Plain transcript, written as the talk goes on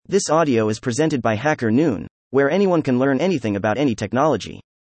This audio is presented by Hacker Noon, where anyone can learn anything about any technology.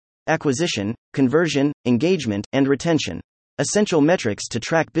 Acquisition, conversion, engagement, and retention. Essential metrics to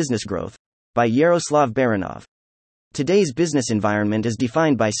track business growth. By Yaroslav Baranov. Today's business environment is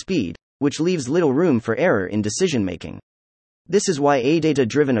defined by speed, which leaves little room for error in decision making. This is why a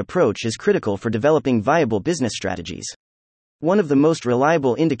data-driven approach is critical for developing viable business strategies. One of the most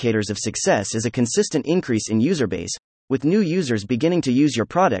reliable indicators of success is a consistent increase in user base, with new users beginning to use your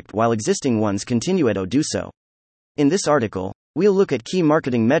product while existing ones continue to do so. In this article, we'll look at key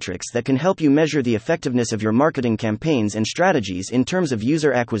marketing metrics that can help you measure the effectiveness of your marketing campaigns and strategies in terms of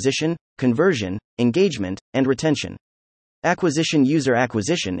user acquisition, conversion, engagement, and retention. User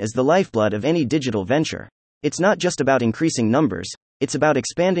acquisition is the lifeblood of any digital venture. It's not just about increasing numbers, it's about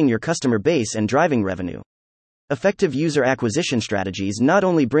expanding your customer base and driving revenue. Effective user acquisition strategies not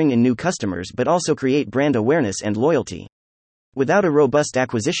only bring in new customers but also create brand awareness and loyalty. Without a robust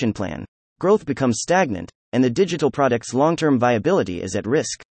acquisition plan, growth becomes stagnant, and the digital product's long-term viability is at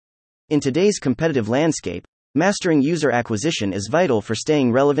risk. In today's competitive landscape, mastering user acquisition is vital for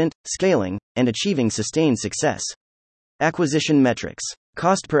staying relevant, scaling, and achieving sustained success. Acquisition metrics.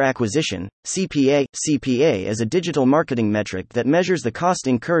 Cost per acquisition, CPA. CPA is a digital marketing metric that measures the cost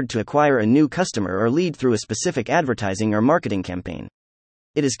incurred to acquire a new customer or lead through a specific advertising or marketing campaign.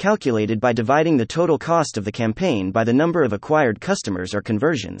 It is calculated by dividing the total cost of the campaign by the number of acquired customers or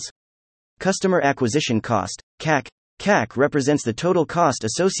conversions. Customer acquisition cost, CAC. CAC represents the total cost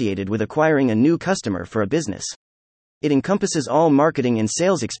associated with acquiring a new customer for a business. It encompasses all marketing and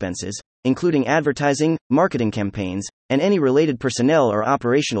sales expenses, including advertising, marketing campaigns, and any related personnel or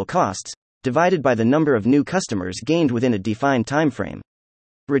operational costs, divided by the number of new customers gained within a defined timeframe.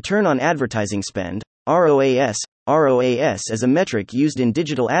 Return on advertising spend, ROAS. ROAS is a metric used in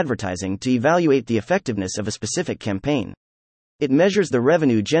digital advertising to evaluate the effectiveness of a specific campaign. It measures the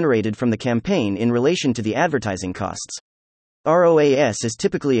revenue generated from the campaign in relation to the advertising costs. ROAS is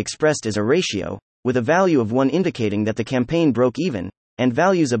typically expressed as a ratio, with a value of 1 indicating that the campaign broke even, and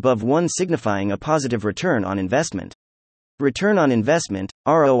values above 1 signifying a positive return on investment. Return on investment,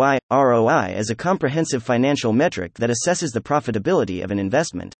 ROI. ROI is a comprehensive financial metric that assesses the profitability of an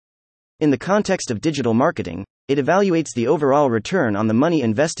investment. In the context of digital marketing, it evaluates the overall return on the money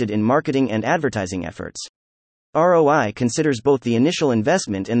invested in marketing and advertising efforts. ROI considers both the initial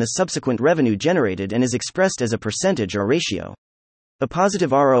investment and the subsequent revenue generated and is expressed as a percentage or ratio. A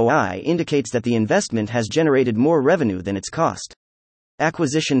positive ROI indicates that the investment has generated more revenue than its cost.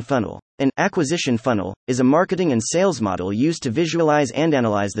 Acquisition funnel. An acquisition funnel is a marketing and sales model used to visualize and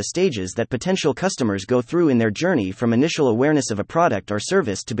analyze the stages that potential customers go through in their journey from initial awareness of a product or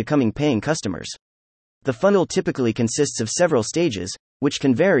service to becoming paying customers. The funnel typically consists of several stages, which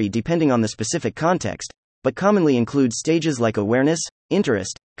can vary depending on the specific context, but commonly include stages like awareness,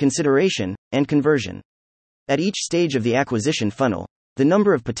 interest, consideration, and conversion. At each stage of the acquisition funnel, the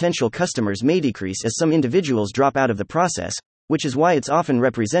number of potential customers may decrease as some individuals drop out of the process, which is why it's often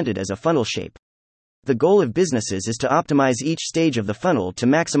represented as a funnel shape. The goal of businesses is to optimize each stage of the funnel to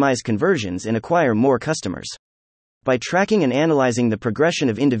maximize conversions and acquire more customers. By tracking and analyzing the progression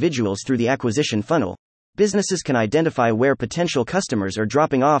of individuals through the acquisition funnel, businesses can identify where potential customers are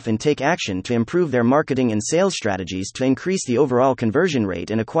dropping off and take action to improve their marketing and sales strategies to increase the overall conversion rate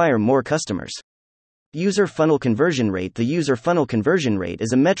and acquire more customers. User funnel conversion rate. The user funnel conversion rate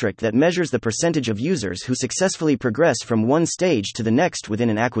is a metric that measures the percentage of users who successfully progress from one stage to the next within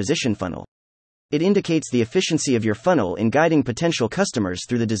an acquisition funnel. It indicates the efficiency of your funnel in guiding potential customers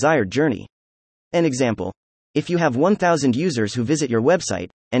through the desired journey. An example: if you have 1,000 users who visit your website,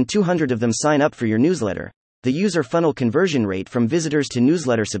 and 200 of them sign up for your newsletter, the user funnel conversion rate from visitors to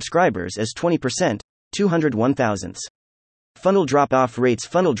newsletter subscribers is 20%, 201,000. Funnel drop-off rates.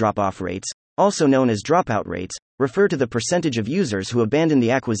 Funnel drop-off rates, also known as dropout rates, refer to the percentage of users who abandon the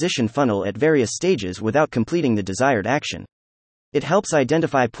acquisition funnel at various stages without completing the desired action. It helps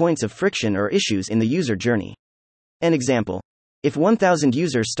identify points of friction or issues in the user journey. An example: if 1,000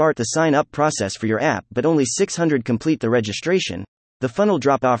 users start the sign-up process for your app but only 600 complete the registration, the funnel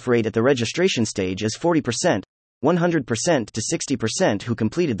drop-off rate at the registration stage is 40%, 100% to 60% who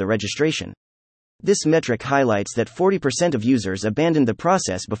completed the registration. This metric highlights that 40% of users abandoned the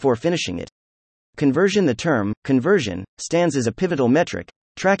process before finishing it. Conversion. The term conversion stands as a pivotal metric,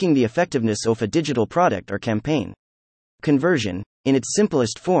 tracking the effectiveness of a digital product or campaign. Conversion, in its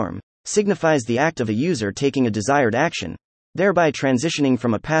simplest form, signifies the act of a user taking a desired action, thereby transitioning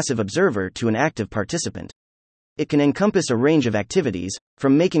from a passive observer to an active participant. It can encompass a range of activities,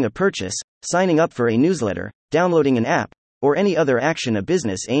 from making a purchase, signing up for a newsletter, downloading an app, or any other action a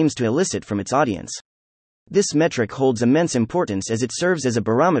business aims to elicit from its audience. This metric holds immense importance as it serves as a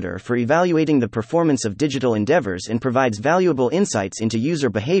barometer for evaluating the performance of digital endeavors and provides valuable insights into user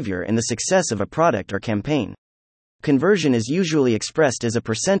behavior and the success of a product or campaign. Conversion is usually expressed as a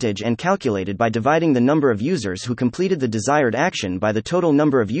percentage and calculated by dividing the number of users who completed the desired action by the total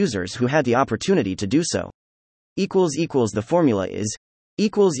number of users who had the opportunity to do so. The formula is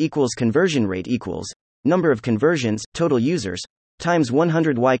conversion rate equals number of conversions, total users, times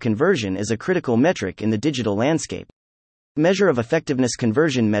 100. Why conversion is a critical metric in the digital landscape. Measure of effectiveness.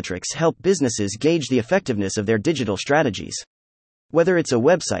 Conversion metrics help businesses gauge the effectiveness of their digital strategies. Whether it's a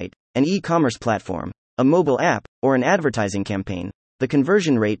website, an e-commerce platform, a mobile app, or an advertising campaign, the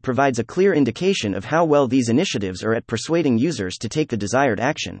conversion rate provides a clear indication of how well these initiatives are at persuading users to take the desired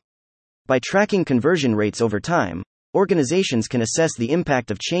action. By tracking conversion rates over time, organizations can assess the impact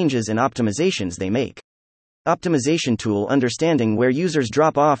of changes and optimizations they make. Optimization tool. Understanding where users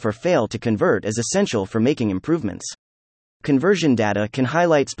drop off or fail to convert is essential for making improvements. Conversion data can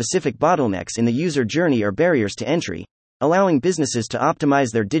highlight specific bottlenecks in the user journey or barriers to entry, allowing businesses to optimize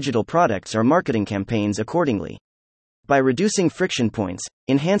their digital products or marketing campaigns accordingly. By reducing friction points,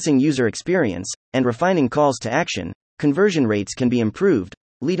 enhancing user experience, and refining calls to action, conversion rates can be improved,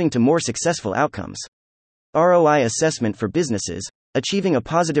 leading to more successful outcomes. ROI assessment for businesses. Achieving a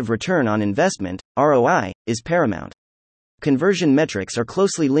positive return on investment, ROI, is paramount. Conversion metrics are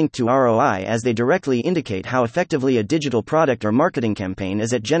closely linked to ROI as they directly indicate how effectively a digital product or marketing campaign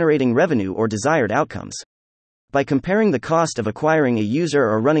is at generating revenue or desired outcomes. By comparing the cost of acquiring a user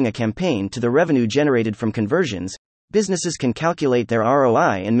or running a campaign to the revenue generated from conversions, businesses can calculate their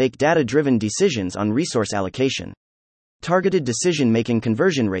ROI and make data-driven decisions on resource allocation. Targeted decision-making.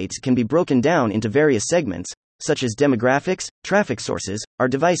 Conversion rates can be broken down into various segments, such as demographics, traffic sources, or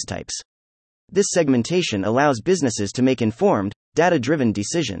device types. This segmentation allows businesses to make informed, data-driven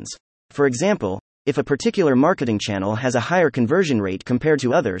decisions. For example, if a particular marketing channel has a higher conversion rate compared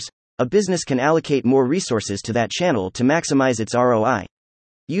to others, a business can allocate more resources to that channel to maximize its ROI.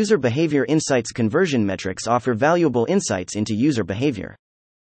 User behavior insights. Conversion metrics offer valuable insights into user behavior.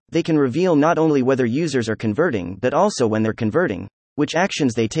 They can reveal not only whether users are converting but also when they're converting, which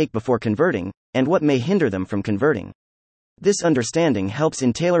actions they take before converting, and what may hinder them from converting. This understanding helps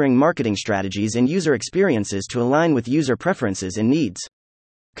in tailoring marketing strategies and user experiences to align with user preferences and needs.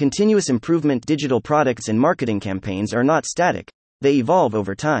 Continuous improvement. Digital products and marketing campaigns are not static, they evolve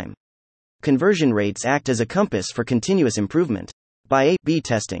over time. Conversion rates act as a compass for continuous improvement. By A/B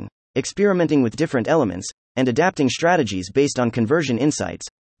testing, experimenting with different elements, and adapting strategies based on conversion insights,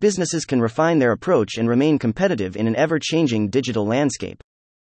 businesses can refine their approach and remain competitive in an ever-changing digital landscape.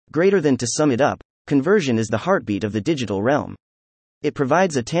 To sum it up, conversion is the heartbeat of the digital realm. It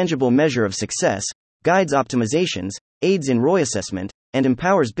provides a tangible measure of success, guides optimizations, aids in ROI assessment, and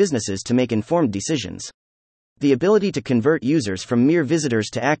empowers businesses to make informed decisions. The ability to convert users from mere visitors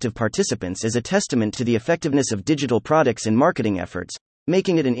to active participants is a testament to the effectiveness of digital products and marketing efforts,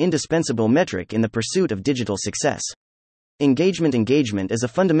 making it an indispensable metric in the pursuit of digital success. Engagement is a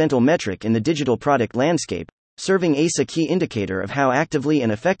fundamental metric in the digital product landscape, serving as a key indicator of how actively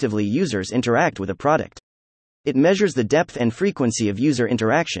and effectively users interact with a product. It measures the depth and frequency of user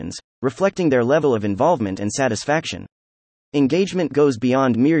interactions, reflecting their level of involvement and satisfaction. Engagement goes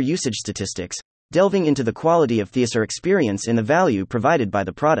beyond mere usage statistics, delving into the quality of the user experience and the value provided by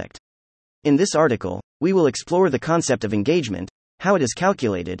the product. In this article, we will explore the concept of engagement, how it is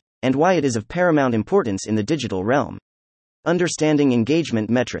calculated, and why it is of paramount importance in the digital realm. Understanding engagement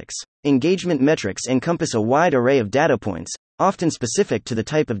metrics. Engagement metrics encompass a wide array of data points, often specific to the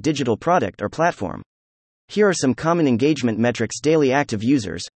type of digital product or platform. Here are some common engagement metrics. Daily active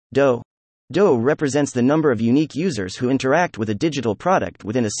users, DAU. DAU represents the number of unique users who interact with a digital product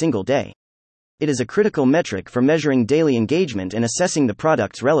within a single day. It is a critical metric for measuring daily engagement and assessing the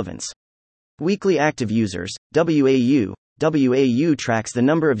product's relevance. Weekly active users, WAU. WAU tracks the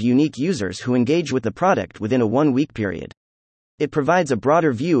number of unique users who engage with the product within a 1-week period. It provides a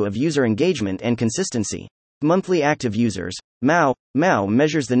broader view of user engagement and consistency. Monthly active users, MAU. MAU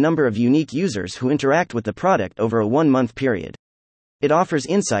measures the number of unique users who interact with the product over a 1-month period. It offers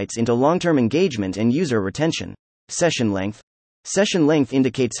insights into long-term engagement and user retention. Session length. Session length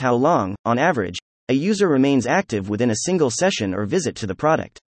indicates how long, on average, a user remains active within a single session or visit to the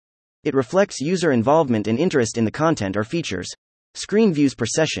product. It reflects user involvement and interest in the content or features. Screen views per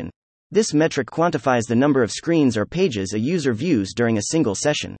session. This metric quantifies the number of screens or pages a user views during a single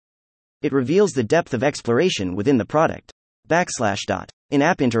session. It reveals the depth of exploration within the product.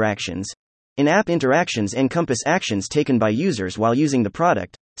 In-app interactions. In-app interactions encompass actions taken by users while using the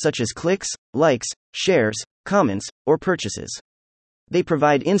product, such as clicks, likes, shares, comments, or purchases. They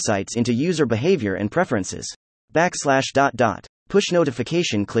provide insights into user behavior and preferences. Push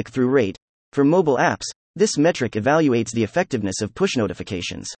notification click-through rate. For mobile apps, this metric evaluates the effectiveness of push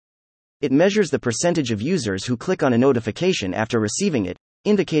notifications. It measures the percentage of users who click on a notification after receiving it,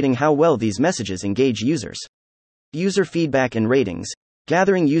 indicating how well these messages engage users. User feedback and ratings.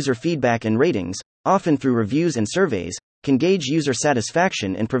 Gathering user feedback and ratings, often through reviews and surveys, can gauge user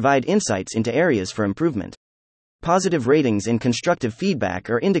satisfaction and provide insights into areas for improvement. Positive ratings and constructive feedback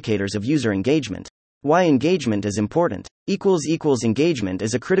are indicators of user engagement. Why engagement is important. Engagement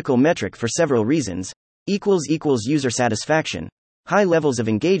is a critical metric for several reasons. User satisfaction. High levels of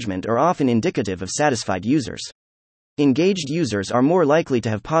engagement are often indicative of satisfied users. Engaged users are more likely to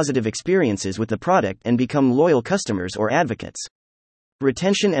have positive experiences with the product and become loyal customers or advocates.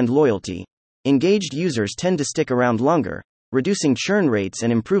 Retention and loyalty. Engaged users tend to stick around longer, reducing churn rates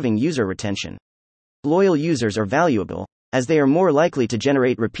and improving user retention. Loyal users are valuable, as they are more likely to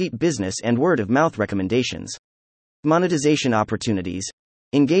generate repeat business and word-of-mouth recommendations. Monetization opportunities.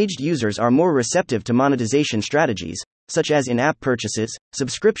 Engaged users are more receptive to monetization strategies, such as in-app purchases,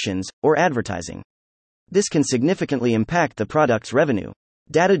 subscriptions, or advertising. This can significantly impact the product's revenue.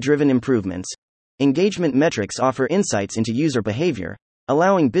 Data-driven improvements. Engagement metrics offer insights into user behavior,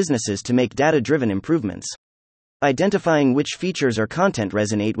 allowing businesses to make data-driven improvements. Identifying which features or content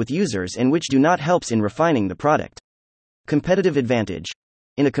resonate with users and which do not helps in refining the product. Competitive advantage.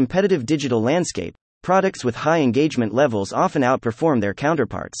 In a competitive digital landscape, products with high engagement levels often outperform their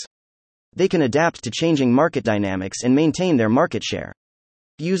counterparts. They can adapt to changing market dynamics and maintain their market share.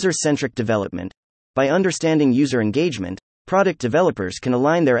 User-centric development. By understanding user engagement, product developers can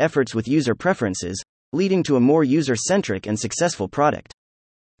align their efforts with user preferences, leading to a more user-centric and successful product.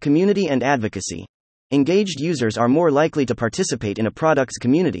 Community and advocacy. Engaged users are more likely to participate in a product's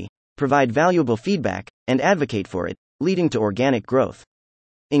community, provide valuable feedback, and advocate for it, leading to organic growth.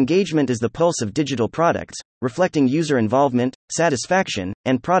 Engagement is the pulse of digital products, reflecting user involvement, satisfaction,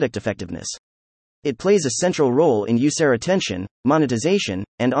 and product effectiveness. It plays a central role in user retention, monetization,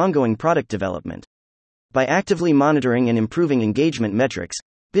 and ongoing product development. By actively monitoring and improving engagement metrics,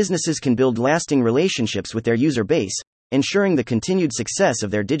 businesses can build lasting relationships with their user base, ensuring the continued success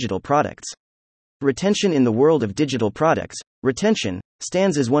of their digital products. Retention. In the world of digital products, retention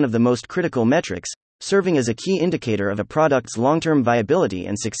stands as one of the most critical metrics, serving as a key indicator of a product's long-term viability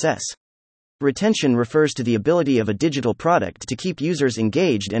and success. Retention refers to the ability of a digital product to keep users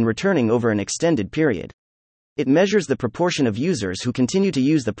engaged and returning over an extended period. It measures the proportion of users who continue to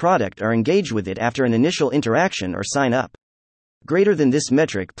use the product or engage with it after an initial interaction or sign up. Greater than this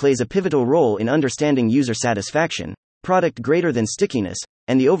metric plays a pivotal role in understanding user satisfaction, product greater than stickiness,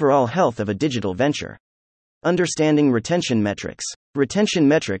 and the overall health of a digital venture. Understanding retention metrics. Retention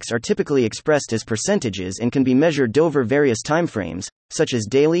metrics are typically expressed as percentages and can be measured over various timeframes, such as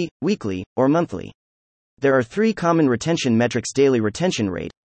daily, weekly, or monthly. There are 3 common retention metrics. Daily retention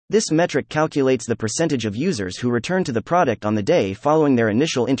rate. This metric calculates the percentage of users who return to the product on the day following their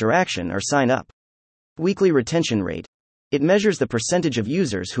initial interaction or sign up. Weekly retention rate. It measures the percentage of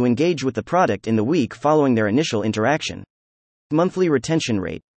users who engage with the product in the week following their initial interaction. Monthly retention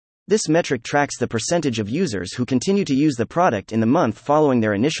rate. This metric tracks the percentage of users who continue to use the product in the month following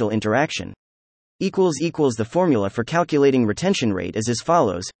their initial interaction. The formula for calculating retention rate is as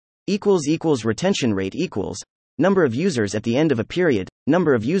follows. Retention rate equals number of users at the end of a period,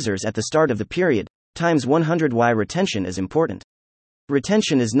 number of users at the start of the period, times 100. Why retention is important.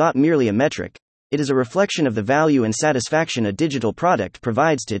 Retention is not merely a metric, it is a reflection of the value and satisfaction a digital product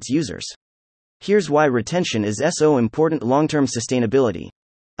provides to its users. Here's why retention is so important. Long-term sustainability.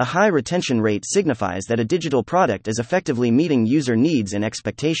 A high retention rate signifies that a digital product is effectively meeting user needs and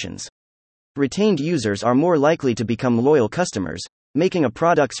expectations. Retained users are more likely to become loyal customers, making a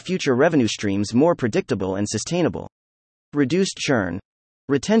product's future revenue streams more predictable and sustainable. Reduced churn.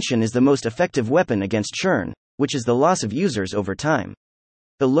 Retention is the most effective weapon against churn, which is the loss of users over time.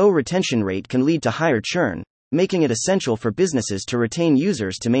 The low retention rate can lead to higher churn, making it essential for businesses to retain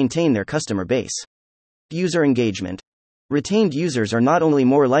users to maintain their customer base. User engagement. Retained users are not only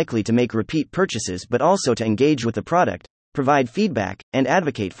more likely to make repeat purchases but also to engage with the product, provide feedback, and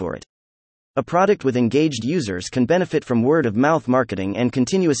advocate for it. A product with engaged users can benefit from word-of-mouth marketing and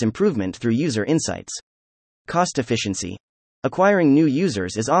continuous improvement through user insights. Cost efficiency. Acquiring new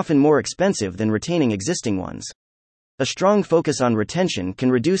users is often more expensive than retaining existing ones. A strong focus on retention can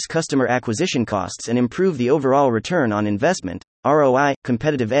reduce customer acquisition costs and improve the overall return on investment, ROI.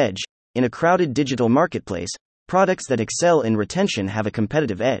 Competitive edge. In a crowded digital marketplace, products that excel in retention have a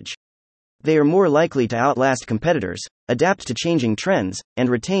competitive edge. They are more likely to outlast competitors, adapt to changing trends, and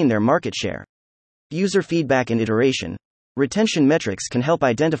retain their market share. User feedback and iteration. Retention metrics can help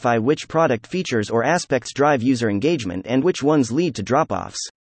identify which product features or aspects drive user engagement and which ones lead to drop-offs.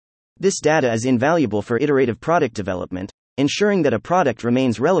 This data is invaluable for iterative product development, ensuring that a product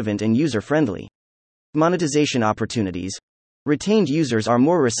remains relevant and user-friendly. Monetization opportunities. Retained users are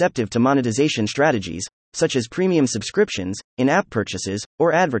more receptive to monetization strategies, such as premium subscriptions, in-app purchases,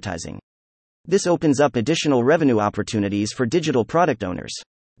 or advertising. This opens up additional revenue opportunities for digital product owners.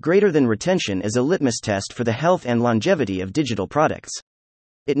 Greater than retention is a litmus test for the health and longevity of digital products.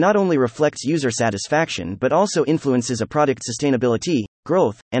 It not only reflects user satisfaction but also influences a product's sustainability,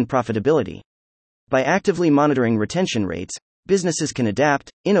 growth, and profitability. By actively monitoring retention rates, businesses can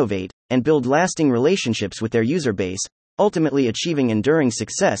adapt, innovate, and build lasting relationships with their user base, ultimately achieving enduring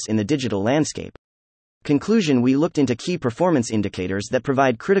success in the digital landscape. Conclusion: we looked into key performance indicators that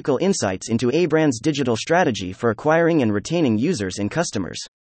provide critical insights into a brand's digital strategy for acquiring and retaining users and customers.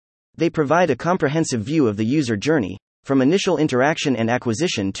 They provide a comprehensive view of the user journey, from initial interaction and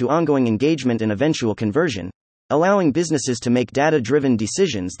acquisition to ongoing engagement and eventual conversion, allowing businesses to make data-driven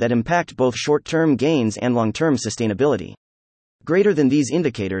decisions that impact both short-term gains and long-term sustainability. Greater than these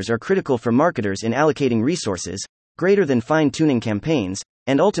indicators are critical for marketers in allocating resources, greater than fine-tuning campaigns,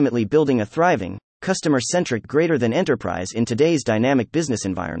 and ultimately building a thriving, customer-centric greater than enterprise in today's dynamic business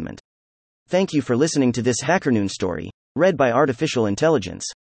environment. Thank you for listening to this HackerNoon story, read by Artificial Intelligence.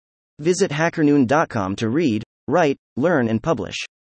 Visit hackerNoon.com to read, write, learn, and publish.